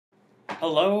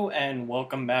Hello and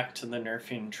welcome back to the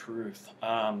Nerfing Truth.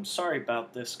 Sorry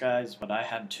about this, guys, but I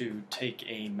had to take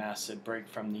a massive break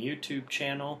from the YouTube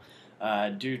channel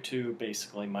due to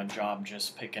basically my job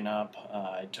just picking up.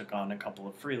 I took on a couple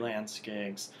of freelance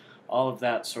gigs, all of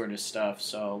that sort of stuff,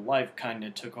 so life kind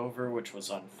of took over, which was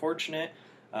unfortunate,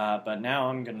 but now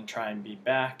I'm going to try and be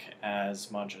back as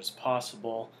much as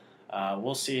possible.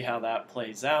 We'll see how that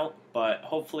plays out, but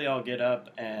hopefully I'll get up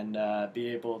and be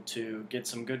able to get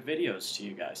some good videos to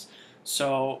you guys.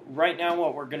 So right now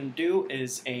what we're going to do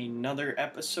is another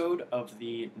episode of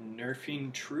the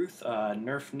Nerfing Truth,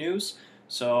 Nerf News.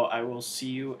 So I will see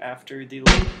you after the...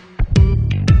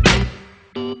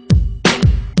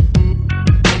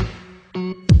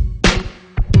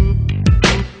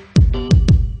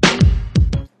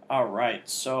 Alright,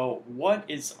 so what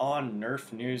is on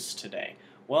Nerf News today?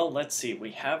 Well, let's see.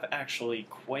 We have actually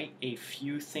quite a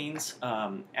few things.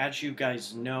 As you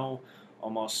guys know,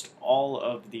 almost all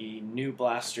of the new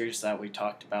blasters that we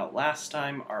talked about last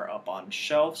time are up on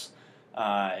shelves.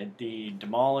 The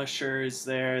Demolisher is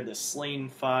there, the Sling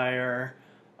Fire,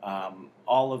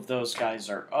 all of those guys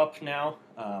are up now.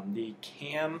 The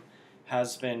cam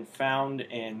has been found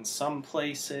in some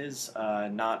places,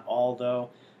 not all though.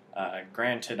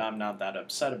 Granted, I'm not that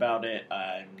upset about it.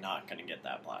 I'm not going to get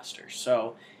that blaster.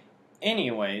 So,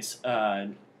 anyways,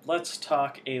 let's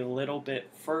talk a little bit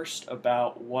first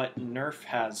about what Nerf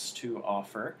has to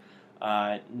offer.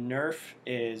 Nerf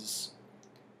is...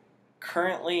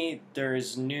 Currently,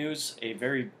 there's news, a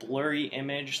very blurry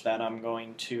image that I'm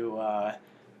going to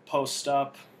post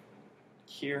up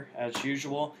here as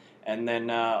usual. And then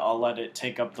I'll let it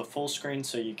take up the full screen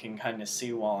so you can kind of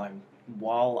see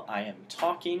while I am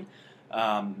talking.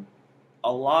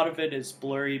 A lot of it is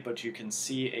blurry, but you can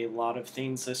see a lot of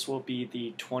things. This will be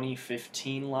the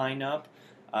 2015 lineup.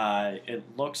 It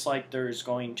looks like there's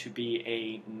going to be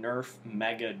a Nerf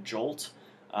Mega Jolt.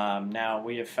 Now,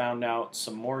 we have found out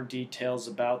some more details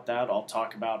about that. I'll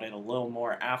talk about it a little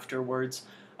more afterwards.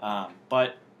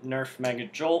 But Nerf Mega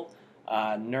Jolt,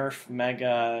 Nerf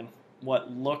Mega...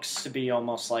 what looks to be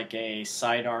almost like a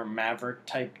sidearm Maverick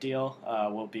type deal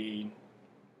will be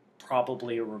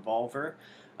probably a revolver.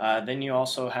 Then you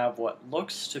also have what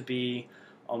looks to be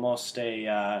almost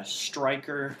a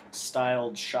striker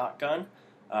styled shotgun.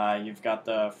 You've got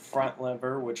the front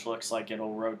lever, which looks like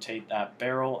it'll rotate that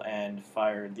barrel and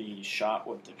fire the shot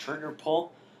with the trigger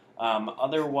pull.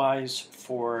 Otherwise,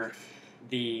 for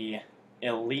the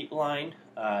Elite line,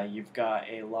 you've got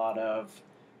a lot of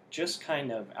just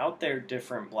kind of out there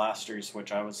different blasters,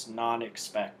 which I was not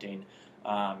expecting.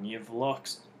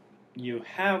 You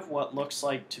have what looks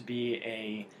like to be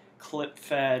a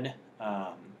clip-fed,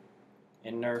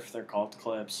 in Nerf they're called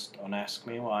clips, don't ask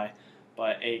me why,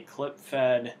 but a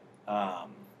clip-fed,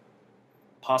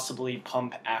 possibly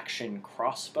pump-action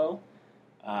crossbow.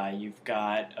 You've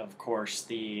got, of course,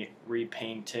 the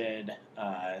repainted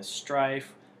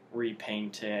Strife,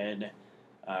 repainted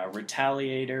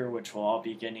Retaliator, which will all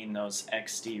be getting those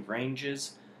XD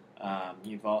ranges.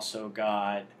 You've also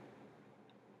got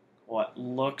what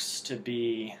looks to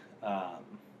be,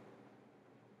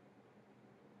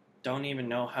 don't even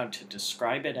know how to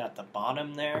describe it at the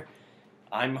bottom there.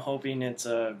 I'm hoping it's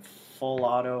a full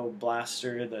auto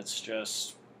blaster that's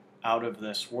just out of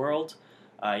this world.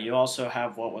 You also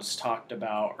have what was talked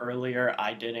about earlier,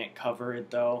 I didn't cover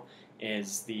it though,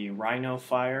 is the Rhino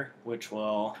Fire, which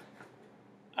will...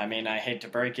 I mean, I hate to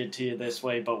break it to you this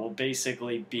way, but will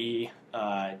basically be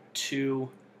two,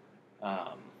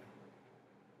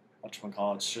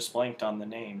 whatchamacallits, just blanked on the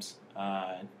names,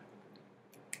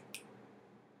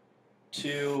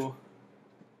 two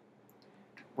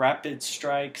rapid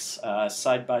strikes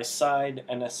side by side,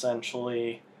 and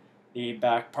essentially the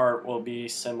back part will be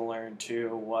similar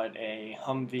to what a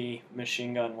Humvee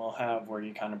machine gun will have, where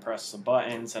you kind of press the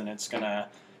buttons and it's going to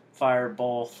fire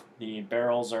both. The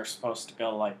barrels are supposed to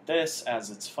go like this as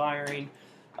it's firing.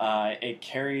 It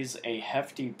carries a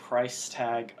hefty price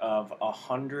tag of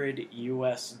 $100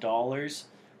 US.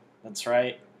 That's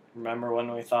right. Remember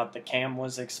when we thought the cam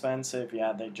was expensive?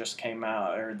 Yeah, they just came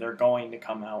out, or they're going to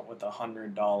come out with a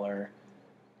 $100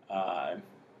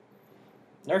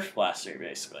 Nerf blaster,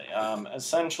 basically.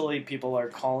 Essentially, people are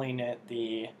calling it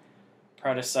the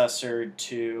predecessor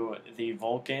to the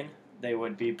Vulcan. They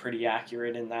would be pretty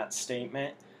accurate in that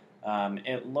statement.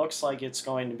 It looks like it's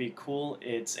going to be cool.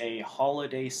 It's a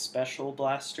holiday special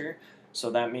blaster,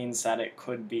 so that means that it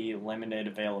could be limited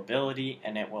availability,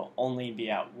 and it will only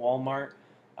be at Walmart,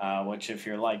 which if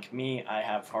you're like me, I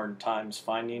have hard times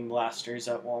finding blasters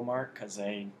at Walmart because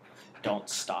they don't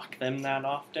stock them that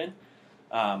often.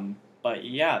 But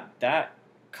yeah, that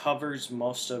covers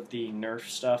most of the Nerf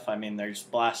stuff. I mean, there's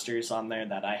blasters on there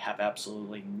that I have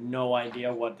absolutely no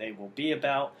idea what they will be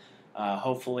about.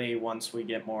 Hopefully, once we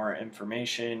get more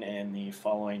information in the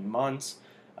following months,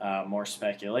 more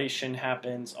speculation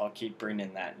happens, I'll keep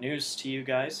bringing that news to you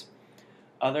guys.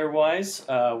 Otherwise,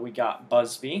 we got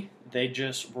Busby. They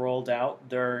just rolled out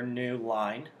their new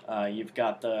line. You've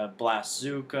got the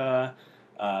Blazooka,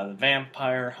 the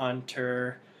Vampire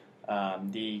Hunter,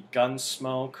 the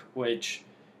Gunsmoke, which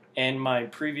in my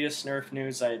previous Nerf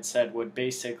news I had said would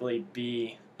basically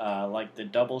be like the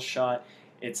double shot.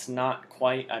 It's not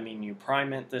quite. I mean, you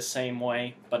prime it the same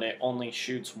way, but it only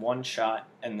shoots one shot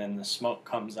and then the smoke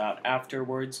comes out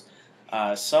afterwards.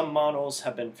 Some models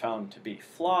have been found to be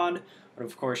flawed, but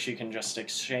of course you can just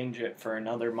exchange it for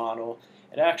another model.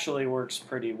 It actually works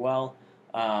pretty well.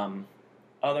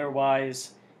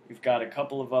 Otherwise, you've got a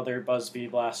couple of other Busby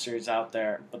blasters out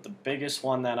there, but the biggest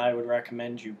one that I would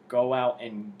recommend you go out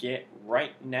and get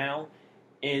right now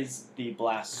is the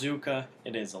Blazooka.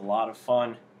 It is a lot of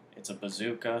fun. It's a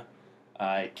bazooka.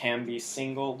 It can be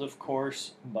singled, of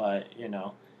course, but, you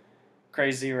know,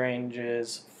 crazy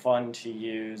ranges, fun to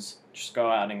use. Just go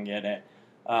out and get it.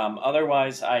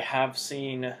 Otherwise, I have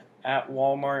seen at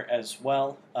Walmart as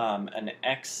well an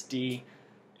XD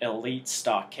Elite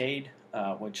Stockade,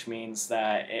 which means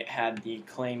that it had the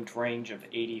claimed range of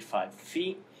 85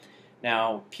 feet.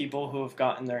 Now, people who have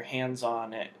gotten their hands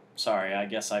on it, sorry, I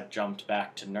guess I've jumped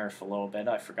back to Nerf a little bit.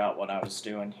 I forgot what I was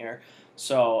doing here.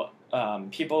 So,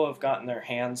 people who have gotten their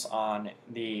hands on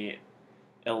the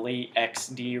Elite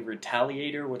XD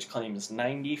Retaliator, which claims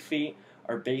 90 feet,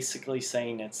 are basically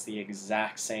saying it's the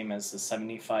exact same as the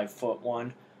 75-foot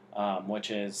one,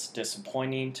 which is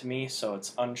disappointing to me, so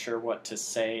it's unsure what to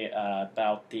say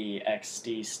about the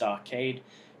XD Stockade.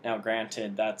 Now,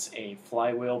 granted, that's a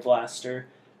flywheel blaster,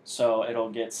 so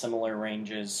it'll get similar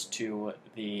ranges to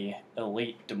the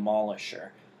Elite Demolisher.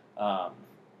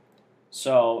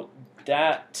 So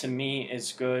that, to me,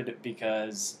 is good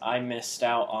because I missed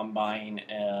out on buying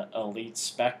an Elite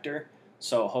Spectre.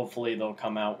 So hopefully they'll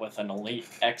come out with an Elite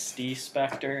XD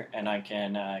Spectre, and I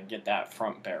can get that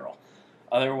front barrel.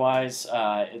 Otherwise,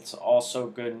 it's also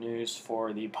good news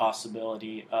for the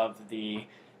possibility of the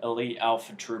Elite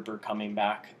Alpha Trooper coming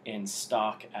back in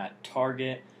stock at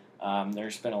Target.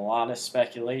 There's been a lot of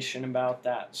speculation about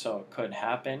that, so it could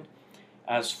happen.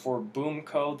 As for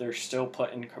Boomco, they're still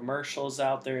putting commercials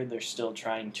out there. They're still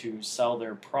trying to sell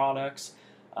their products.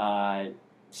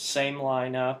 Same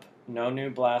lineup, no new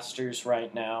blasters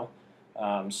right now.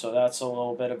 So that's a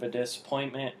little bit of a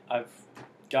disappointment. I've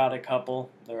got a couple.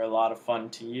 They're a lot of fun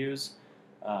to use.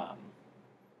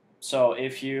 So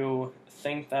if you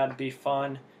think that'd be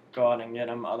fun, go out and get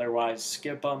them. Otherwise,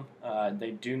 skip them.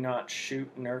 They do not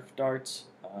shoot Nerf darts.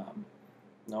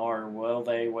 Nor will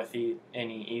they with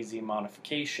any easy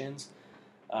modifications.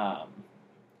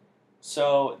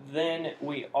 So then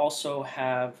we also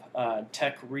have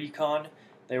Tech Recon.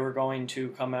 They were going to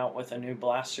come out with a new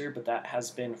blaster, but that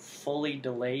has been fully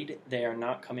delayed. They are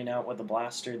not coming out with a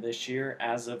blaster this year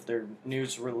as of their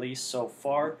news release so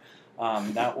far.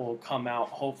 That will come out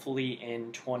hopefully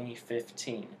in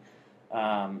 2015.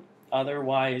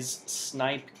 Otherwise,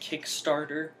 Snipe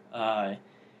Kickstarter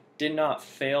did not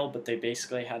fail, but they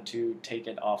basically had to take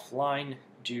it offline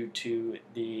due to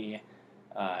the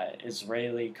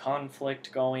Israeli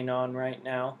conflict going on right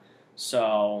now.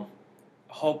 So,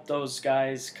 hope those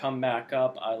guys come back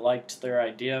up. I liked their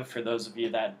idea. For those of you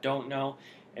that don't know,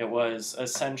 it was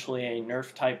essentially a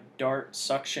Nerf-type dart,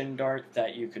 suction dart,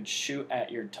 that you could shoot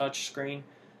at your touchscreen.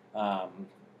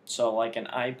 So like an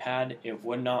iPad, it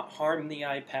would not harm the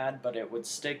iPad, but it would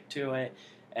stick to it,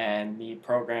 and the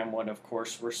program would, of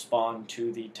course, respond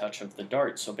to the touch of the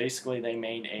dart. So basically, they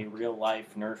made a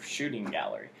real-life Nerf shooting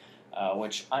gallery,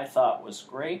 which I thought was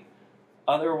great.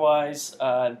 Otherwise,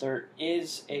 there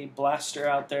is a blaster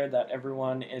out there that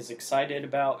everyone is excited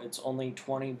about. It's only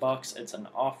 $20. It's an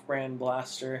off-brand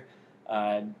blaster.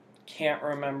 Can't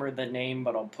remember the name,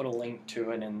 but I'll put a link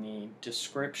to it in the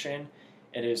description.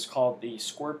 It is called the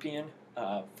Scorpion.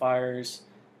 Fires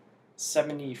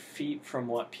 70 feet from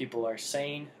what people are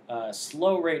saying.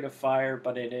 Slow rate of fire,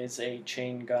 but it is a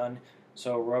chain gun,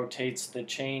 so it rotates the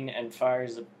chain and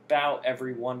fires about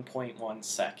every 1.1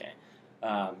 second.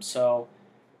 So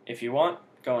if you want,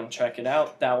 go and check it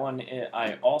out. That one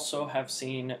I also have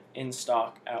seen in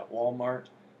stock at Walmart.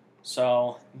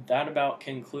 So that about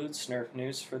concludes Nerf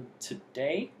news for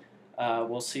today.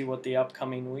 We'll see what the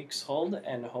upcoming weeks hold,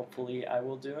 and hopefully I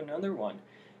will do another one.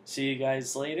 See you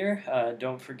guys later.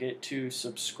 Don't forget to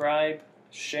subscribe,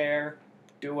 share,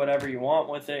 do whatever you want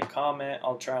with it, comment.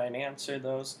 I'll try and answer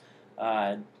those.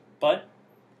 But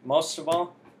most of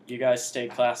all, You guys stay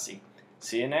classy.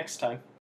 See you next time.